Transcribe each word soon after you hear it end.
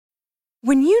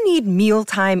When you need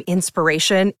mealtime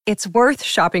inspiration, it's worth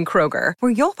shopping Kroger,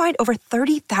 where you'll find over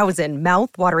 30,000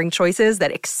 mouth-watering choices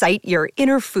that excite your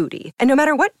inner foodie. And no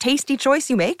matter what tasty choice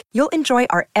you make, you'll enjoy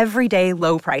our everyday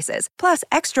low prices, plus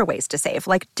extra ways to save,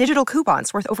 like digital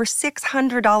coupons worth over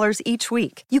 $600 each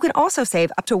week. You can also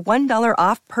save up to $1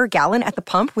 off per gallon at the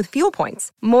pump with fuel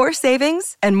points. More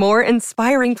savings and more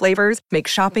inspiring flavors make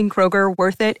shopping Kroger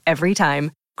worth it every time.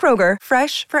 Kroger,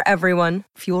 fresh for everyone.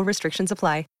 Fuel restrictions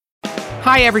apply.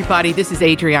 Hi, everybody. This is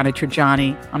Adriana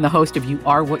Trajani. I'm the host of You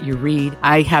Are What You Read.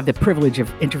 I have the privilege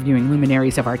of interviewing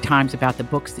luminaries of our times about the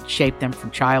books that shaped them from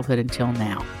childhood until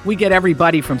now. We get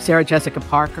everybody from Sarah Jessica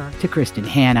Parker to Kristen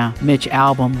Hanna, Mitch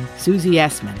Albom, Susie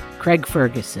Essman, Craig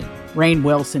Ferguson, Rainn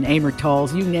Wilson, Amor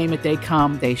Tolls, you name it, they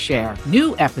come, they share.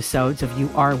 New episodes of You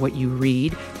Are What You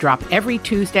Read drop every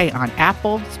Tuesday on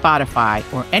Apple, Spotify,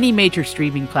 or any major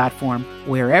streaming platform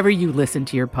wherever you listen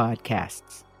to your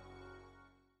podcasts.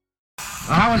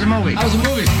 How was the movie? How was the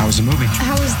movie? How was the movie?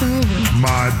 How was the movie?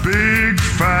 My big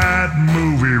fat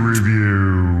movie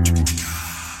review.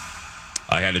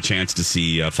 I had a chance to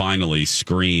see finally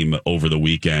Scream over the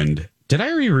weekend. Did I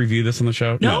already review this on the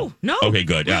show? No. Okay,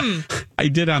 good. Yeah, I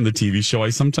did on the TV show.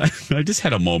 I just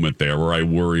had a moment there where I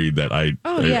worried that I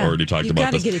already talked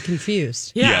about this. You got to get it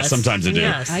confused. Yeah, sometimes I do.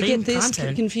 I get this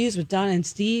confused with Donna and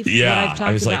Steve. Yeah, what I've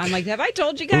talked about. I'm like, have I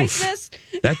told you guys this?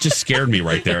 That just scared me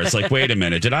right there. It's like, wait a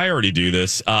minute, did I already do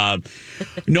this?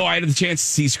 No, I had the chance to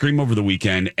see Scream over the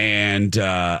weekend, and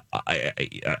I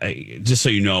just so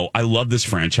you know, I love this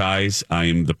franchise.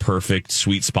 I'm the perfect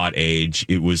sweet spot age.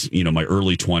 It was, my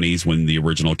early 20s when the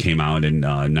original came out in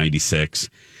 96.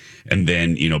 And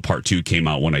then, part 2 came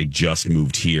out when I just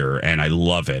moved here, and I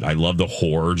love it. I love the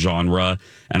horror genre,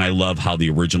 and I love how the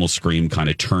original Scream kind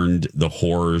of turned the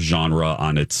horror genre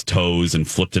on its toes and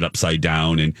flipped it upside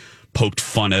down and poked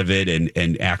fun of it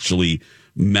and actually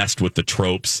messed with the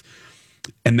tropes.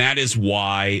 And that is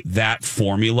why that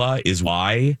formula is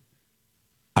why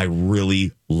I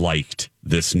really liked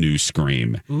this new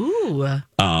Scream. Ooh.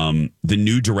 The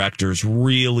new directors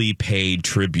really paid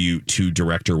tribute to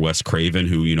director Wes Craven,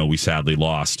 who, we sadly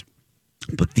lost.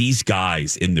 But these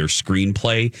guys in their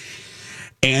screenplay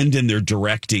and in their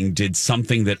directing did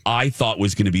something that I thought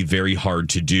was going to be very hard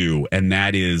to do. And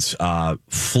that is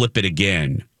flip it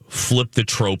again, flip the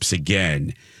tropes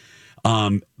again.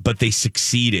 But they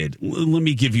succeeded. Let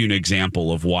me give you an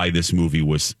example of why this movie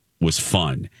was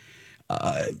fun.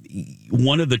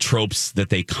 One of the tropes that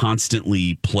they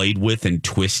constantly played with and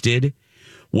twisted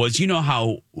was,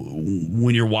 how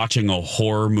when you're watching a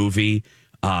horror movie,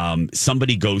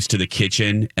 somebody goes to the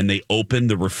kitchen and they open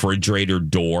the refrigerator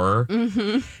door.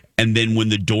 Mm-hmm. And then when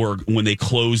they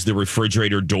close the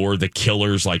refrigerator door, the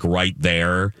killer's like right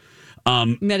there.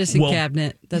 Medicine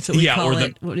cabinet. That's what we call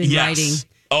it in writing.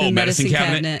 Oh, the medicine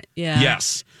cabinet. Yeah.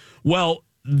 Yes. Well,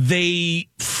 they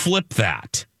flip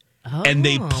that. Oh. And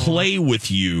they play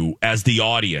with you as the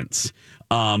audience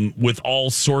with all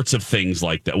sorts of things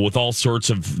like that, with all sorts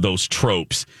of those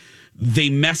tropes. They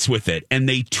mess with it and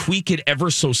they tweak it ever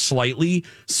so slightly.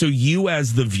 So you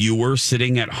as the viewer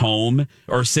sitting at home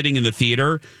or sitting in the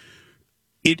theater,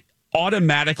 it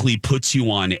automatically puts you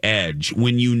on edge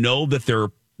when you know that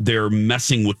they're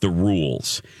messing with the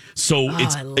rules. So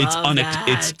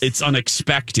it's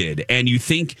unexpected. And you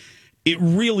think it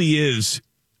really is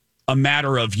a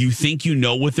matter of you think you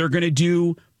know what they're going to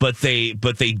do, but they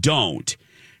don't.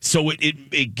 So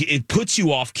it puts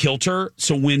you off kilter.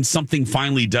 So when something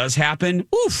finally does happen,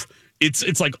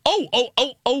 it's like oh,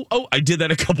 I did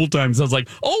that a couple times. I was like,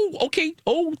 oh, okay,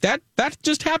 oh that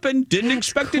just happened. Didn't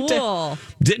expect it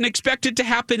to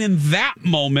happen in that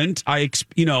moment. I'm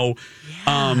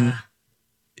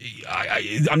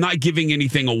not giving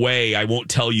anything away. I won't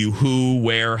tell you who,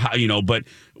 where, how, but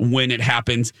when it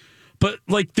happens. But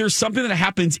like, there's something that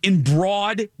happens in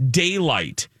broad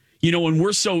daylight, and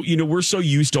we're so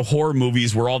used to horror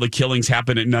movies where all the killings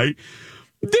happen at night.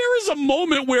 There is a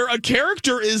moment where a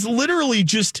character is literally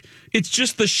it's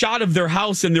just the shot of their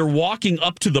house and they're walking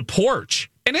up to the porch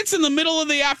and it's in the middle of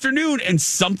the afternoon and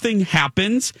something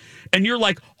happens and you're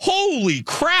like, holy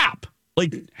crap. Like,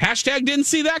 hashtag didn't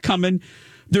see that coming.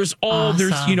 There's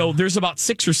about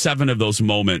 6 or 7 of those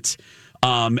moments.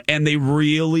 And they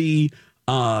really,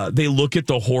 they look at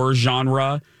the horror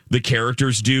genre, the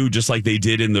characters do, just like they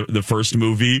did in the first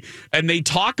movie. And they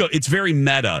talk, it's very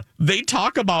meta. They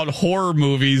talk about horror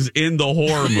movies in the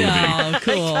horror movie. Oh,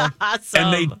 cool.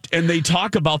 Awesome. And they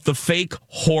talk about the fake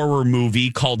horror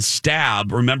movie called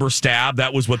Stab. Remember Stab?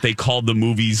 That was what they called the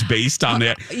movies based on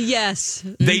that. Yes.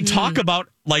 They talk about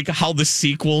like how the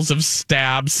sequels of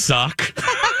Stab suck.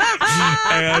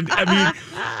 And I mean,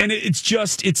 And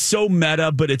it's so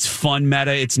meta, but it's fun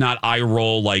meta. It's not eye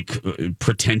roll, like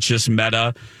pretentious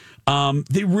meta.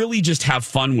 They really just have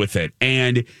fun with it.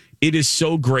 And it is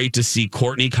so great to see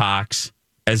Courtney Cox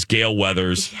as Gale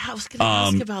Weathers. Yeah, I was going to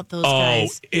ask about those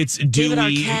guys. It's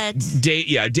Dewey. David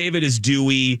Arquette. David is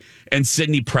Dewey and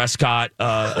Sidney Prescott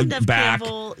Neve back.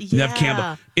 Campbell. Neve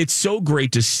Campbell. It's so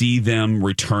great to see them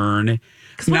return.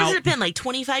 What has it been, like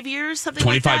 25 years? Something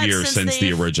 25 like that, years since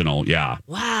the original, yeah.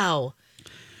 Wow.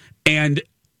 And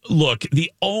look,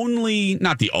 the only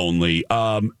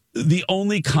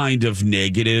kind of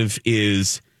negative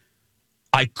is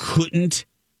I couldn't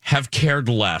have cared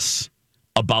less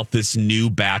about this new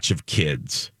batch of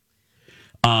kids.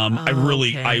 I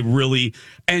really,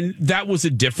 and that was a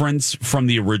difference from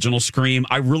the original Scream.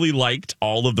 I really liked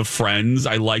all of the friends.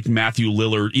 I liked Matthew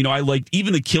Lillard. I liked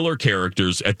even the killer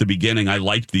characters at the beginning. I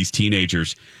liked these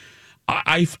teenagers.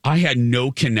 I had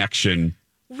no connection.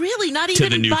 Really? Not to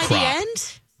even the new by crop. the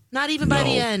end? Not even by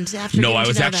the end. I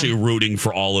was actually rooting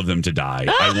for all of them to die.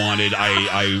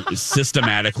 I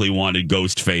systematically wanted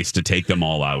Ghostface to take them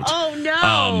all out. Oh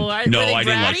no! I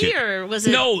didn't like it. Or was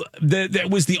it? No, that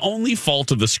was the only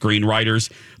fault of the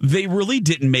screenwriters. They really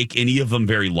didn't make any of them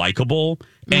very likable,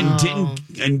 and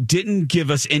didn't give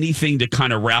us anything to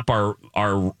kind of wrap our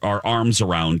arms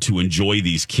around to enjoy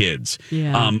these kids.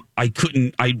 Yeah.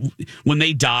 When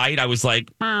they died, I was like,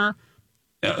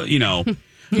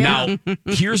 Now,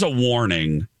 here's a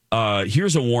warning.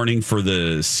 Here's a warning for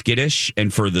the skittish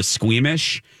and for the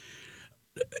squeamish.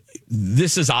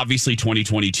 This is obviously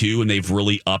 2022, and they've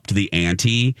really upped the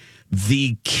ante.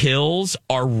 The kills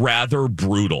are rather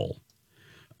brutal.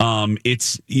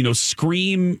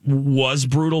 Scream was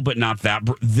brutal, but not that.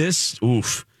 This.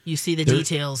 You see the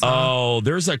details.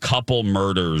 There's a couple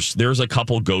murders. There's a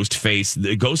couple Ghostface.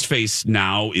 The Ghostface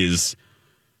now it's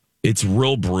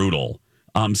real brutal.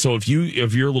 So if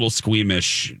you're a little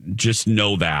squeamish, just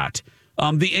know that.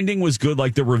 The ending was good,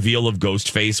 like the reveal of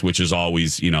Ghostface, which is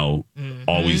always,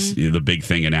 always the big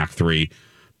thing in Act 3.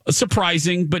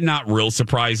 Surprising, but not real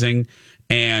surprising.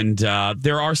 And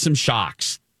there are some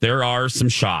shocks. So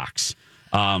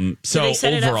Do they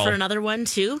set it overall, up for another one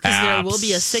too? Because there will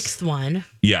be a sixth one.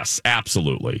 Yes,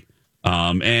 absolutely.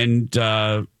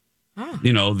 The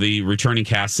returning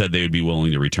cast said they would be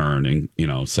willing to return. And,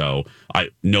 so I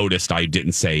noticed I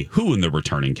didn't say who in the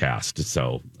returning cast.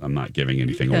 So I'm not giving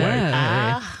anything away.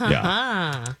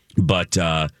 Yeah. But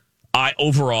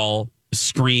overall,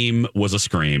 Scream was a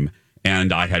scream,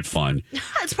 and I had fun.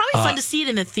 It's probably fun to see it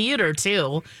in the theater,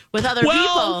 too, with other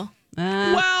people.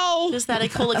 Just that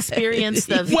whole experience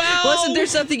of... Wasn't there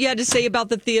something you had to say about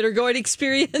the theater going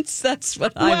experience? That's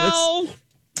what I was...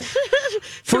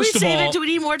 First of all, do we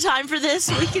need more time for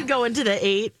this? We can go into the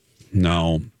 8.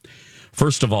 No.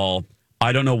 First of all,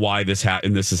 I don't know why this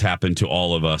has happened to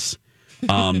all of us.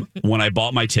 When I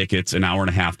bought my tickets an hour and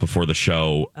a half before the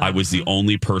show, I was the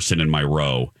only person in my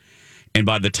row. And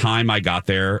by the time I got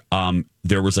there,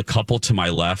 there was a couple to my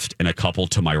left and a couple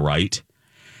to my right,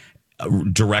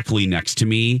 directly next to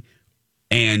me.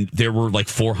 And there were like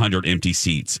 400 empty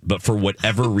seats. But for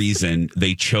whatever reason,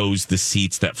 they chose the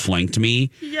seats that flanked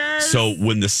me. Yes. So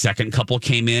when the second couple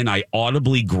came in, I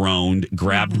audibly groaned,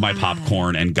 grabbed my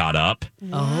popcorn, and got up.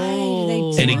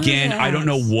 Oh. And again, I don't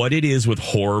know what it is with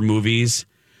horror movies,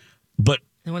 but...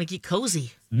 They want to get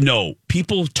cozy. No,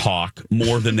 people talk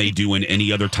more than they do in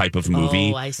any other type of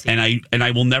movie. Oh, I see. And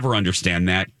I will never understand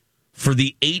that. For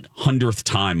the 800th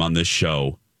time on this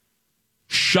show,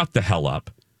 shut the hell up.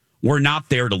 We're not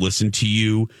there to listen to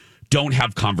you. Don't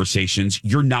have conversations.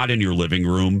 You're not in your living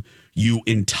room, you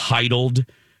entitled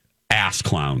ass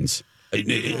clowns.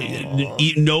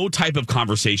 No type of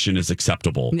conversation is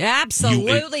acceptable.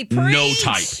 Absolutely.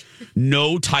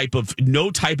 No type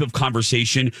of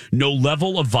conversation, no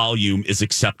level of volume is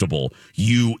acceptable.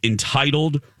 You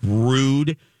entitled,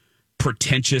 rude,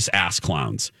 pretentious ass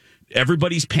clowns.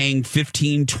 Everybody's paying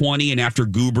 $15, $20, and after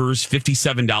goobers,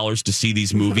 $57 to see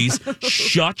these movies.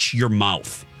 Shut your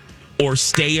mouth or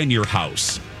stay in your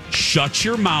house. Shut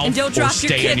your mouth and don't drop or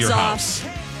stay your in kids your off.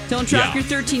 house. Don't drop your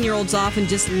 13-year-olds off and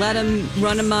just let them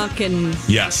run amok and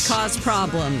cause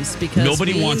problems because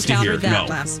nobody wants to hear that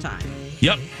last time.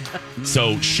 Yep.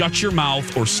 So shut your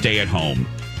mouth or stay at home.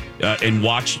 And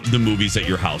watch the movies at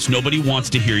your house. Nobody wants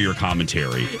to hear your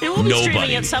commentary. It will be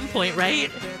streaming at some point,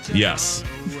 right? Yes.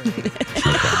 Okay.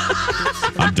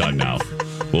 I'm done now.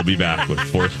 We'll be back with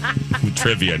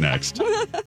trivia next.